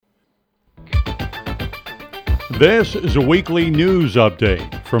This is a weekly news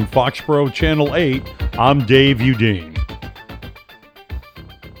update from Foxborough Channel 8. I'm Dave Udine.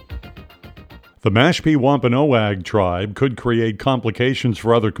 The Mashpee Wampanoag tribe could create complications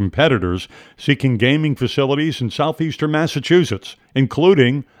for other competitors seeking gaming facilities in southeastern Massachusetts,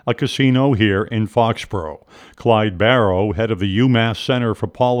 including a casino here in Foxborough. Clyde Barrow, head of the UMass Center for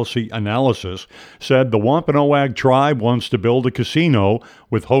Policy Analysis, said the Wampanoag tribe wants to build a casino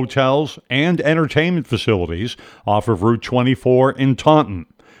with hotels and entertainment facilities off of Route 24 in Taunton.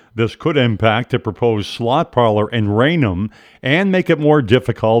 This could impact a proposed slot parlor in Raynham and make it more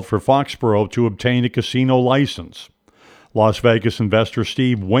difficult for Foxborough to obtain a casino license. Las Vegas investor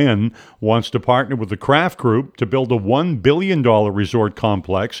Steve Wynn wants to partner with the Kraft Group to build a $1 billion resort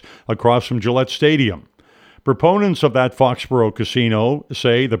complex across from Gillette Stadium. Proponents of that Foxborough casino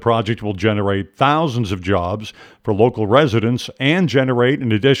say the project will generate thousands of jobs for local residents and generate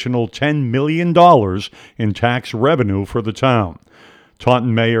an additional $10 million in tax revenue for the town.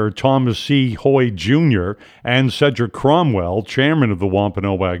 Taunton Mayor Thomas C. Hoy Jr. and Cedric Cromwell, chairman of the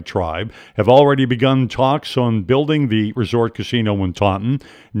Wampanoag tribe, have already begun talks on building the resort casino in Taunton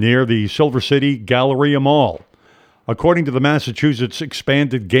near the Silver City Galleria Mall. According to the Massachusetts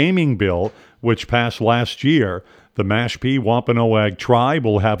Expanded Gaming Bill, which passed last year, the Mashpee Wampanoag tribe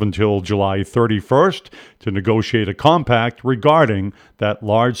will have until July 31st to negotiate a compact regarding that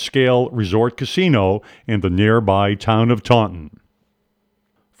large-scale resort casino in the nearby town of Taunton.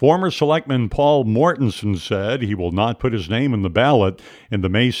 Former Selectman Paul Mortensen said he will not put his name on the ballot in the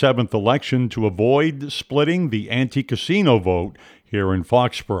May 7th election to avoid splitting the anti-casino vote here in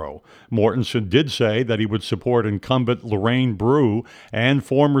Foxborough. Mortensen did say that he would support incumbent Lorraine Brew and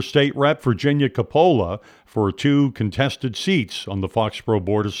former state rep Virginia Coppola for 2 contested seats on the Foxborough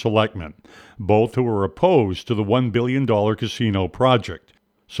Board of Selectmen, both who are opposed to the $1 billion casino project.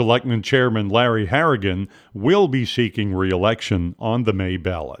 Selectman Chairman Larry Harrigan will be seeking re-election on the May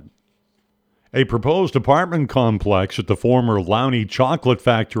ballot. A proposed apartment complex at the former Lowney Chocolate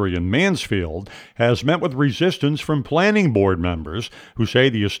Factory in Mansfield has met with resistance from planning board members who say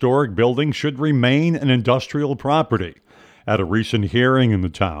the historic building should remain an industrial property. At a recent hearing in the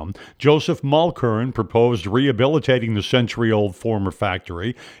town, Joseph Mulkern proposed rehabilitating the century-old former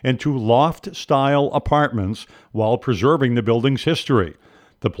factory into loft-style apartments while preserving the building's history.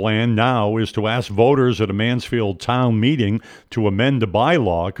 The plan now is to ask voters at a Mansfield town meeting to amend a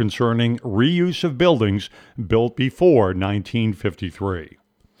bylaw concerning reuse of buildings built before 1953.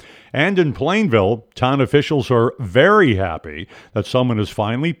 And in Plainville, town officials are very happy that someone has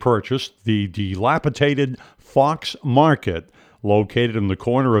finally purchased the dilapidated Fox Market located in the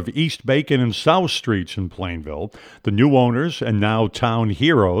corner of East Bacon and South Streets in Plainville. The new owners and now town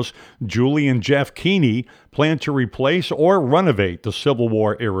heroes, Julie and Jeff Keeney, plan to replace or renovate the Civil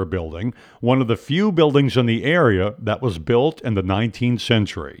War-era building, one of the few buildings in the area that was built in the 19th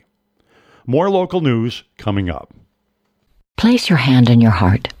century. More local news coming up. Place your hand on your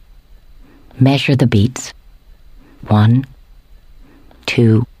heart. Measure the beats. 1,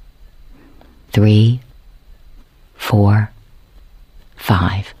 2, 3, 4,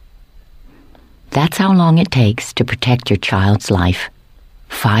 5. That's how long it takes to protect your child's life.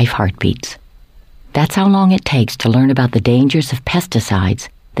 5 heartbeats. That's how long it takes to learn about the dangers of pesticides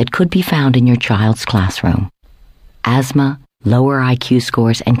that could be found in your child's classroom. Asthma, lower IQ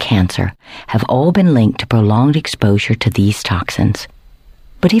scores, and cancer have all been linked to prolonged exposure to these toxins.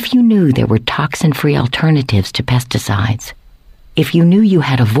 But if you knew there were toxin-free alternatives to pesticides, if you knew you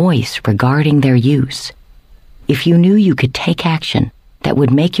had a voice regarding their use, if you knew you could take action that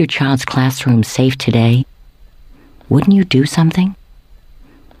would make your child's classroom safe today, wouldn't you do something?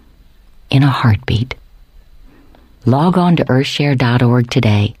 In a heartbeat. Log on to earthshare.org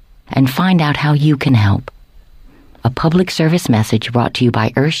today and find out how you can help. A public service message brought to you by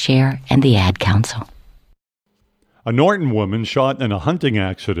Earthshare and the Ad Council. A Norton woman shot in a hunting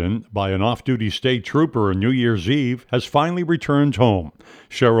accident by an off-duty state trooper on New Year's Eve has finally returned home.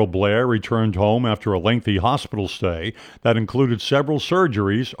 Cheryl Blair returned home after a lengthy hospital stay that included several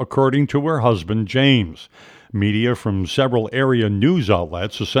surgeries, according to her husband, James. Media from several area news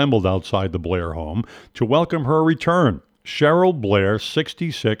outlets assembled outside the Blair home to welcome her return. Cheryl Blair,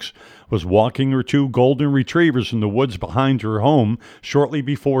 66, was walking her 2 golden retrievers in the woods behind her home shortly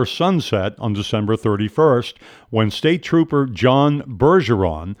before sunset on December 31st when State Trooper John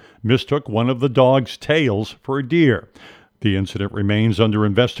Bergeron mistook one of the dog's tails for a deer. The incident remains under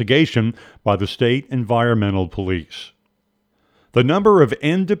investigation by the State Environmental Police. The number of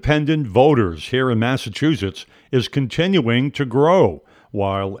independent voters here in Massachusetts is continuing to grow,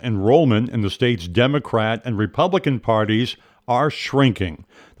 while enrollment in the state's Democrat and Republican parties are shrinking.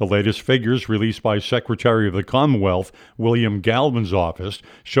 The latest figures released by Secretary of the Commonwealth William Galvin's office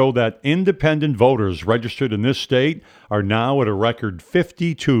show that independent voters registered in this state are now at a record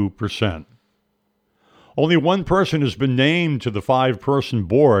 52%. Only one person has been named to the 5-person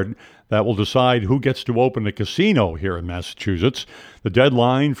board that will decide who gets to open a casino here in Massachusetts. The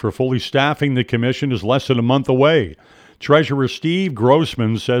deadline for fully staffing the commission is less than a month away. Treasurer Steve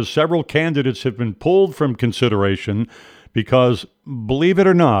Grossman says several candidates have been pulled from consideration because, believe it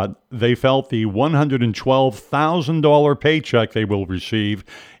or not, they felt the $112,000 paycheck they will receive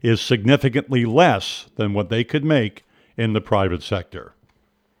is significantly less than what they could make in the private sector.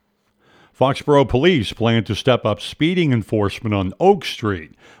 Foxborough police plan to step up speeding enforcement on Oak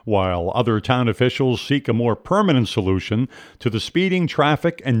Street, while other town officials seek a more permanent solution to the speeding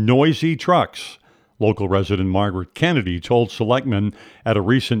traffic and noisy trucks. Local resident Margaret Kennedy told selectmen at a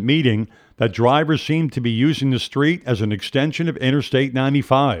recent meeting that drivers seem to be using the street as an extension of Interstate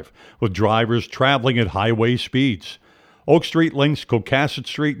 95, with drivers traveling at highway speeds. Oak Street links Cohasset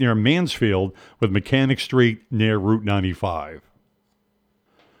Street near Mansfield with Mechanic Street near Route 95.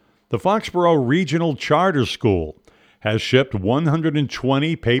 The Foxborough Regional Charter School has shipped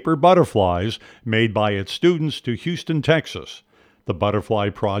 120 paper butterflies made by its students to Houston, Texas. The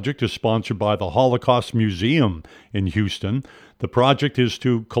Butterfly Project is sponsored by the Holocaust Museum in Houston. The project is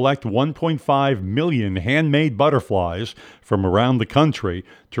to collect 1.5 million handmade butterflies from around the country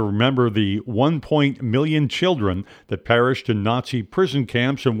to remember the 1 million children that perished in Nazi prison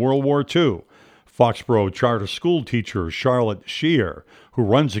camps in World War II. Foxborough Charter School teacher Charlotte Shear, who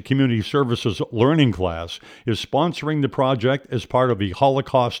runs the Community Services Learning class, is sponsoring the project as part of the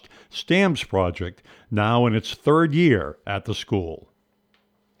Holocaust Stamps Project, now in its 3rd year at the school.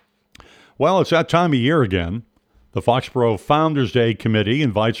 Well, it's that time of year again. The Foxborough Founders Day Committee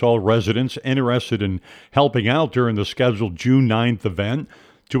invites all residents interested in helping out during the scheduled June 9th event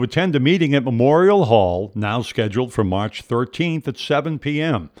to attend a meeting at Memorial Hall, now scheduled for March 13th at 7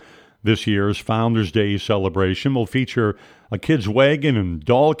 p.m. This year's Founders Day celebration will feature a kids' wagon and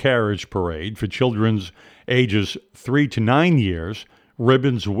doll carriage parade for children's ages 3 to 9 years.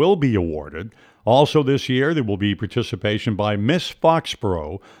 Ribbons will be awarded. Also this year, there will be participation by Miss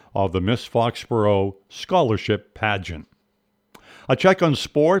Foxborough of the Miss Foxborough Scholarship Pageant. A check on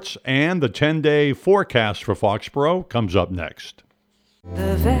sports and the 10-day forecast for Foxborough comes up next.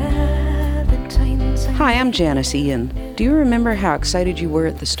 Hi, I'm Janice Ian. Do you remember how excited you were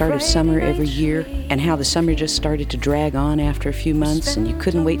at the start of summer every year, and how the summer just started to drag on after a few months and you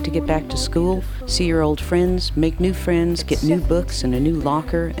couldn't wait to get back to school, see your old friends, make new friends, get new books and a new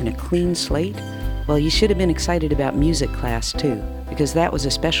locker and a clean slate? Well, you should have been excited about music class too, because that was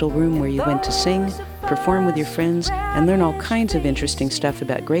a special room where you went to sing, perform with your friends, and learn all kinds of interesting stuff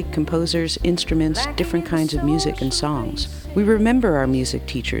about great composers, instruments, different kinds of music and songs. We remember our music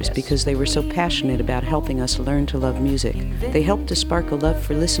teachers because they were so passionate about helping us learn to love music. They helped to spark a love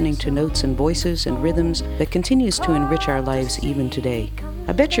for listening to notes and voices and rhythms that continues to enrich our lives even today.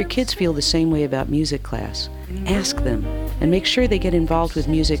 I bet your kids feel the same way about music class. Ask them, and make sure they get involved with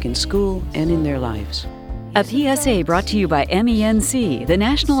music in school and in their lives. A PSA brought to you by MENC, the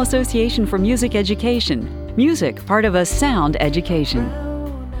National Association for Music Education. Music, part of a sound education.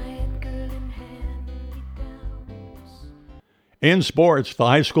 In sports, the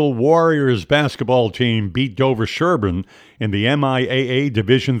high school Warriors basketball team beat Dover Sherburne in the MIAA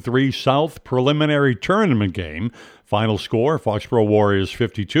Division III South preliminary tournament game. Final score, Foxborough Warriors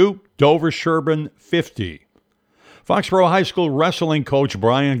 52, Dover Sherburne 50. Foxborough High School wrestling coach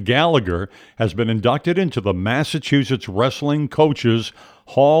Brian Gallagher has been inducted into the Massachusetts Wrestling Coaches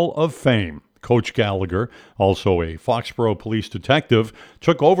Hall of Fame. Coach Gallagher, also a Foxborough police detective,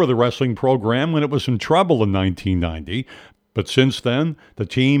 took over the wrestling program when it was in trouble in 1990. But since then, the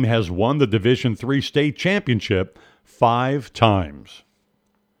team has won the Division III state championship 5 times.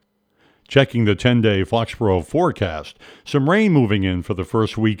 Checking the 10-day Foxborough forecast, some rain moving in for the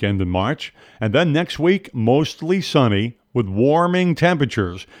first weekend in March, and then next week, mostly sunny with warming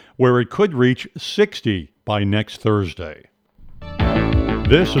temperatures where it could reach 60 by next Thursday.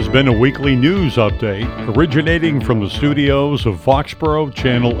 This has been a weekly news update originating from the studios of Foxborough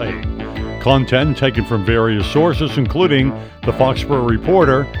Channel 8. Content taken from various sources, including the Foxborough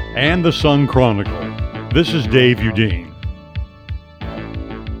Reporter and the Sun Chronicle. This is Dave Udine.